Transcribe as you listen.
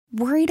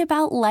Worried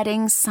about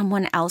letting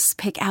someone else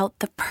pick out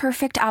the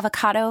perfect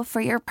avocado for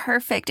your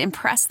perfect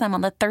impress them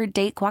on the third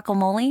date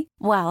guacamole?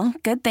 Well,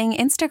 good thing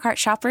Instacart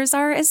shoppers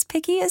are as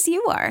picky as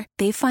you are.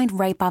 They find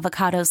ripe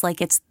avocados like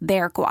it's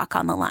their guac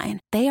on the line.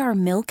 They are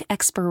milk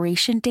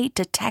expiration date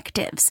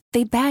detectives.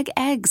 They bag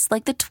eggs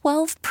like the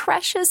 12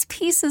 precious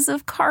pieces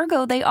of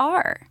cargo they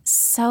are.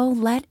 So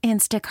let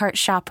Instacart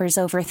shoppers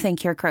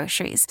overthink your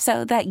groceries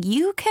so that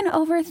you can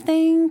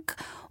overthink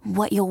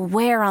what you'll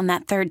wear on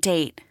that third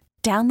date.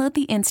 Download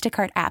the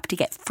Instacart app to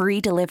get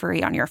free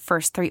delivery on your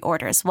first 3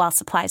 orders while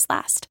supplies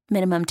last.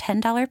 Minimum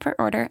 $10 per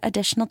order.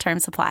 Additional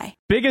terms apply.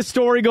 Biggest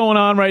story going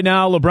on right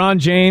now. LeBron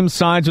James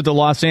signs with the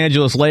Los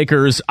Angeles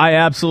Lakers. I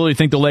absolutely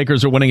think the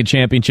Lakers are winning a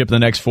championship in the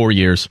next 4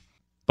 years.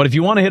 But if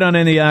you want to hit on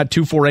any of that,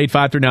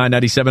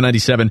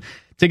 248-539-9797.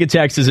 Ticket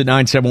text is at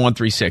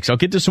 97136. I'll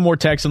get to some more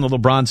text on the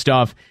LeBron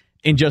stuff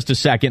in just a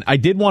second. I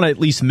did want to at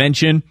least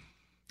mention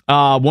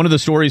one of the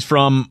stories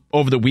from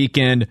over the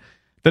weekend.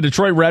 The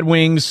Detroit Red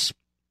Wings,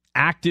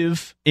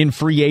 active in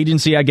free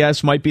agency, I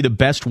guess, might be the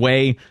best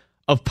way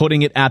of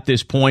putting it at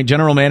this point.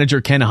 General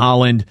manager Ken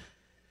Holland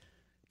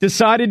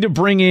decided to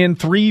bring in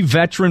 3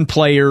 veteran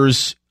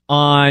players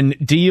on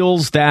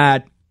deals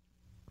that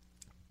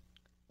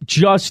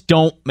just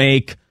don't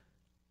make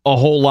a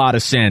whole lot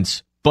of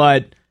sense.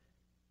 But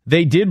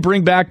they did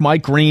bring back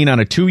Mike Green on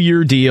a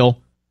 2-year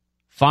deal,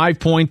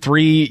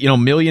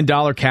 $5.3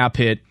 million cap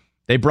hit.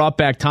 They brought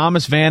back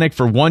Thomas Vanek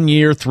for 1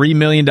 year, $3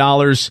 million.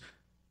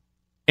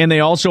 And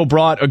they also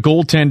brought a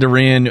goaltender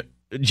in,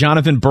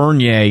 Jonathan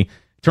Bernier,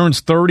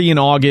 turns 30 in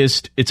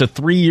August. It's a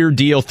 3-year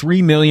deal,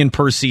 $3 million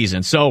per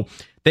season. So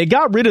they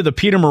got rid of the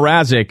Peter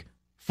Mrazek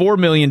 $4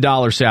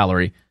 million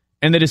salary,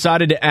 and they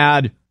decided to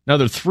add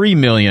another $3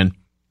 million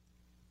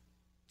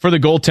for the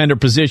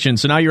goaltender position.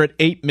 So now you're at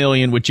 $8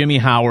 million with Jimmy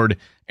Howard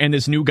and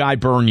this new guy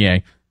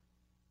Bernier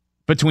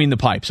between the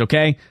pipes,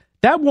 okay?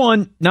 That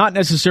one, not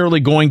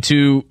necessarily going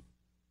to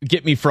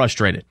get me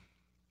frustrated.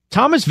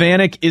 Thomas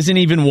Vanek isn't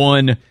even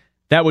one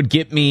that would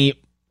get me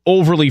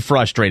overly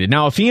frustrated.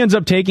 Now, if he ends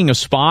up taking a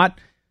spot,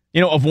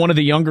 of one of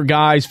the younger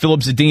guys,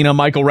 Philip Zadina,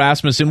 Michael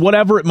Rasmussen,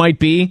 whatever it might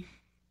be,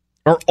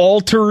 or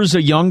alters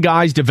a young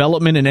guy's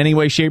development in any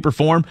way, shape, or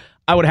form,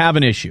 I would have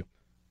an issue.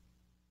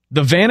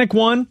 The Vanek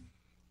one,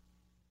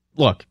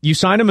 look, you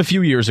signed him a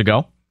few years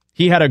ago.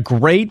 He had a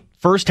great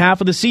first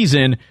half of the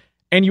season,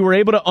 and you were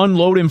able to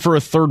unload him for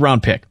a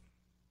third-round pick.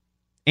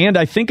 And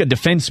I think a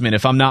defenseman,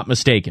 if I'm not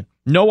mistaken.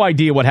 No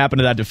idea what happened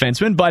to that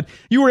defenseman, but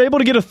you were able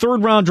to get a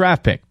third-round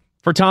draft pick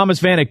for Thomas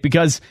Vanek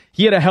because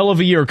he had a hell of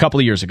a year a couple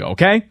of years ago,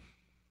 okay?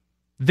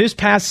 This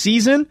past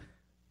season,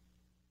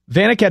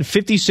 Vanek had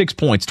 56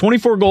 points,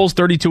 24 goals,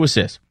 32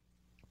 assists.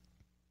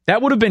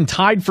 That would have been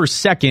tied for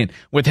second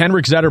with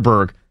Henrik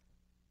Zetterberg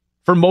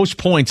for most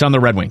points on the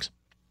Red Wings.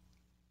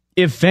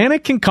 If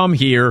Vanek can come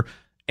here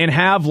and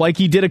have, like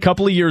he did a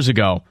couple of years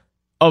ago,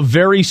 a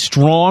very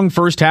strong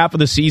first half of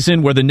the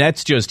season where the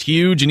net's just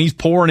huge and he's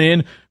pouring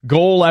in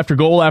goal after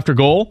goal after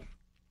goal,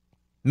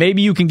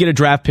 maybe you can get a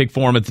draft pick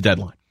for him at the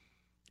deadline.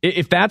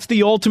 If that's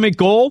the ultimate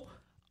goal,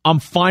 I'm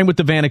fine with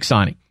the Vanek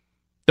signing.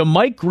 The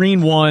Mike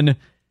Green one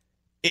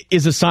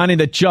is a signing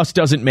that just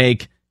doesn't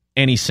make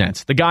any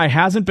sense. The guy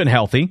hasn't been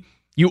healthy.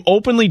 You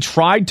openly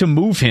tried to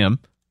move him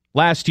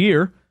last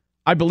year.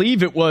 I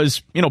believe it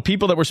was,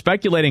 people that were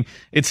speculating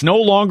it's no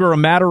longer a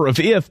matter of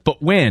if,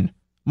 but when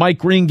Mike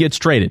Green gets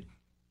traded.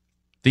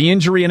 The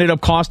injury ended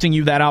up costing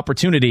you that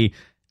opportunity,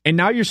 and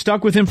now you're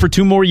stuck with him for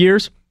 2 more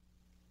years?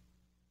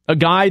 A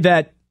guy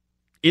that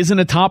isn't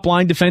a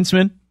top-line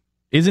defenseman,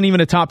 isn't even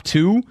a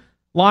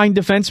top-2-line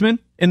defenseman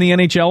in the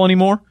NHL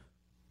anymore?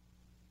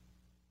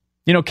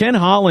 Ken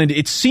Holland,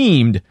 it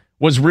seemed,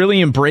 was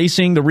really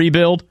embracing the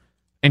rebuild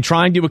and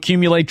trying to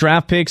accumulate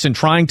draft picks and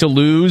trying to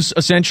lose,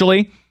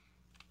 essentially.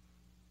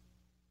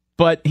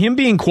 But him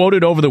being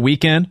quoted over the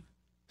weekend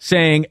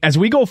saying, as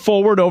we go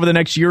forward over the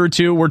next year or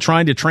two, we're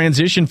trying to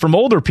transition from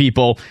older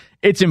people.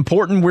 It's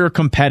important we're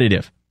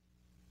competitive.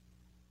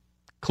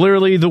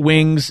 Clearly, the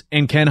Wings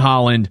and Ken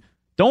Holland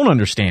don't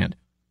understand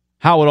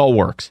how it all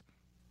works.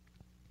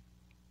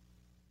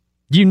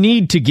 You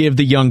need to give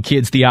the young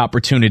kids the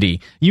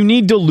opportunity. You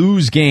need to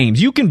lose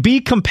games. You can be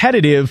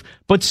competitive,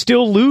 but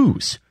still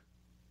lose.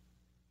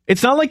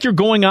 It's not like you're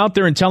going out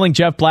there and telling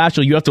Jeff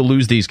Blashill you have to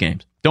lose these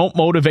games. Don't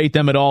motivate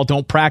them at all.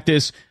 Don't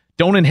practice.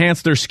 Don't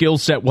enhance their skill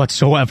set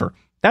whatsoever.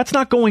 That's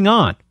not going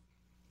on.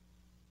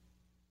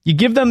 You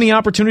give them the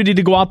opportunity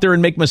to go out there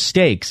and make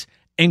mistakes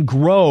and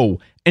grow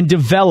and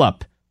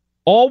develop,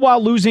 all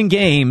while losing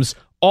games,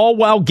 all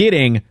while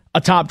getting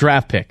a top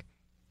draft pick.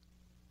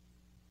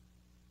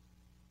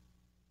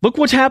 Look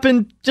what's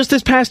happened just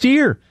this past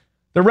year.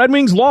 The Red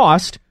Wings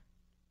lost,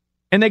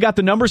 and they got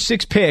the number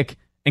 6 pick,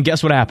 and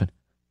guess what happened?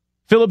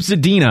 Philip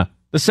Zadina,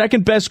 the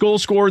second best goal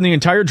scorer in the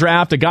entire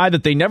draft, a guy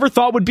that they never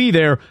thought would be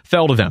there,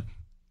 fell to them.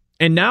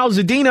 And now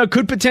Zadina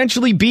could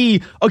potentially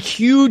be a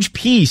huge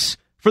piece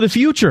for the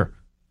future.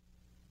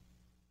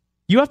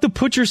 You have to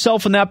put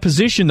yourself in that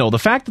position, though. The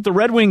fact that the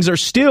Red Wings are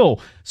still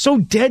so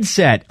dead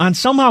set on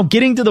somehow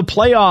getting to the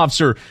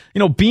playoffs or,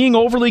 being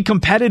overly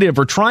competitive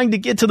or trying to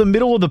get to the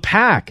middle of the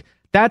pack,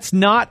 that's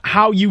not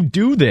how you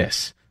do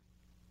this.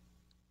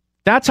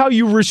 That's how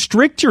you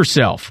restrict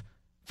yourself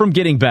from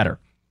getting better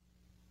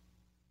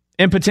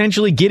and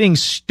potentially getting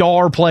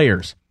star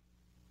players.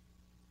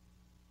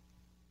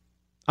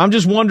 I'm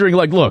just wondering,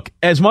 look,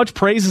 as much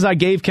praise as I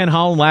gave Ken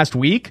Holland last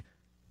week,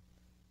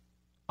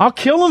 I'll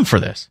kill him for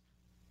this.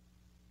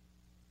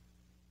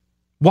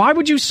 Why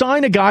would you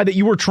sign a guy that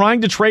you were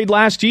trying to trade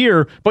last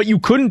year, but you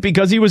couldn't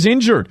because he was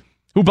injured,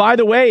 who, by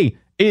the way,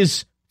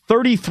 is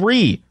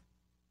 33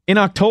 in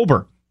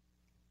October?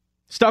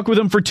 Stuck with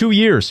him for 2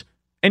 years,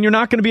 and you're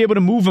not going to be able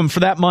to move him for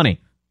that money.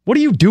 What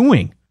are you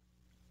doing?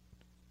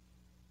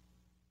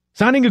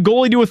 Signing a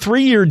goalie to a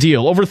 3-year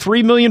deal, over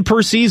 $3 million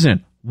per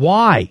season.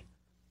 Why?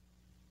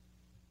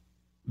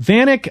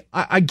 Vanek,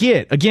 I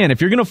get. Again,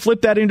 if you're going to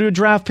flip that into a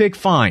draft pick,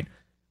 fine.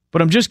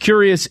 But I'm just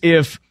curious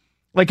if,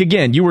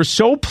 again, you were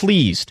so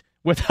pleased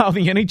with how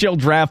the NHL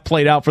draft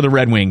played out for the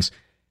Red Wings.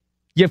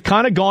 You've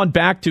kind of gone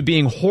back to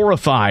being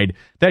horrified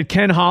that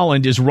Ken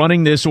Holland is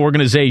running this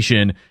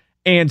organization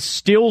and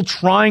still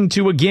trying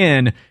to,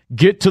 again,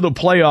 get to the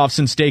playoffs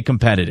and stay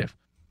competitive.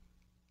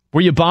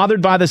 Were you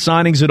bothered by the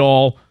signings at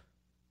all?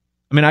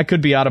 I mean, I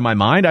could be out of my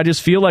mind. I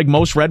just feel like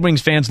most Red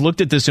Wings fans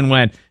looked at this and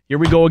went, here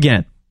we go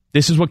again.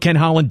 This is what Ken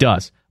Holland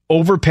does.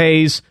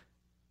 Overpays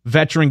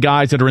veteran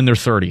guys that are in their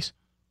 30s.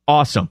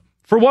 Awesome.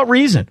 For what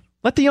reason?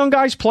 Let the young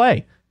guys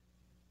play.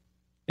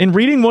 In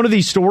reading one of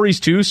these stories,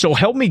 too, so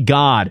help me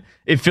God,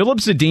 if Filip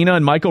Zadina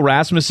and Michael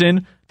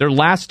Rasmussen, their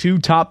last 2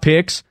 top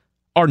picks,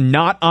 are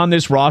not on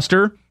this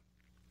roster,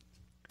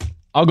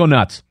 I'll go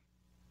nuts.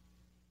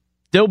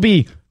 They'll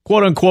be,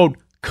 quote-unquote,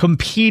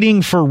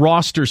 competing for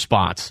roster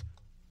spots.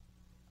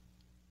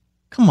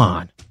 Come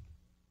on.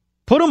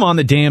 Put them on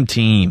the damn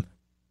team.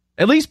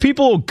 At least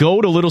people will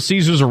go to Little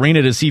Caesars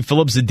Arena to see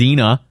Filip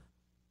Zadina.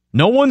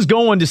 No one's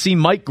going to see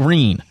Mike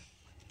Green.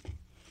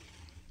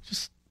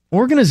 Just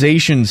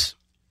organizations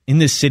in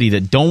this city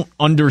that don't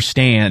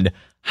understand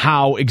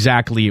how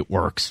exactly it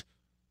works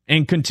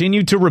and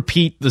continue to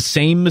repeat the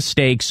same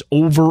mistakes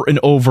over and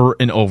over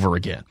and over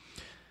again.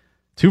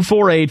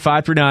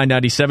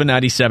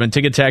 248-539-9797.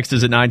 Ticket text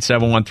is at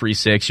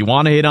 97136. You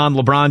want to hit on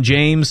LeBron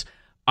James?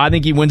 I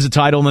think he wins the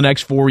title in the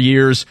next 4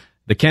 years.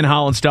 The Ken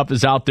Holland stuff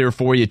is out there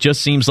for you. It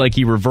just seems like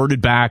he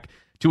reverted back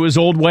to his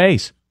old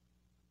ways.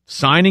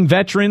 Signing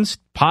veterans,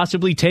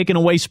 possibly taking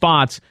away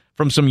spots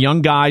from some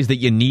young guys that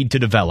you need to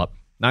develop.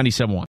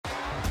 97.1.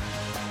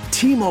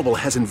 T-Mobile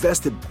has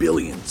invested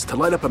billions to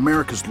light up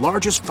America's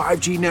largest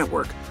 5G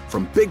network,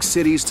 from big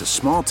cities to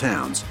small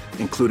towns,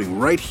 including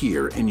right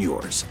here in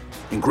yours.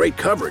 And great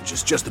coverage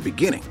is just the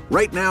beginning.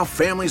 Right now,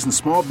 families and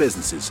small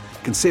businesses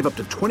can save up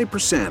to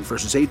 20%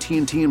 versus AT&T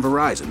and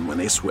Verizon when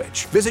they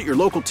switch. Visit your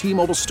local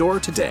T-Mobile store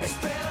today.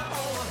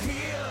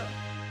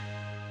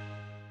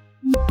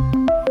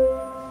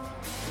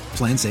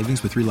 Plan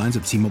savings with 3 lines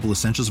of T-Mobile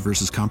Essentials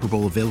versus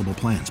comparable available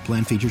plans.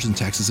 Plan features and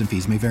taxes and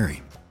fees may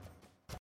vary.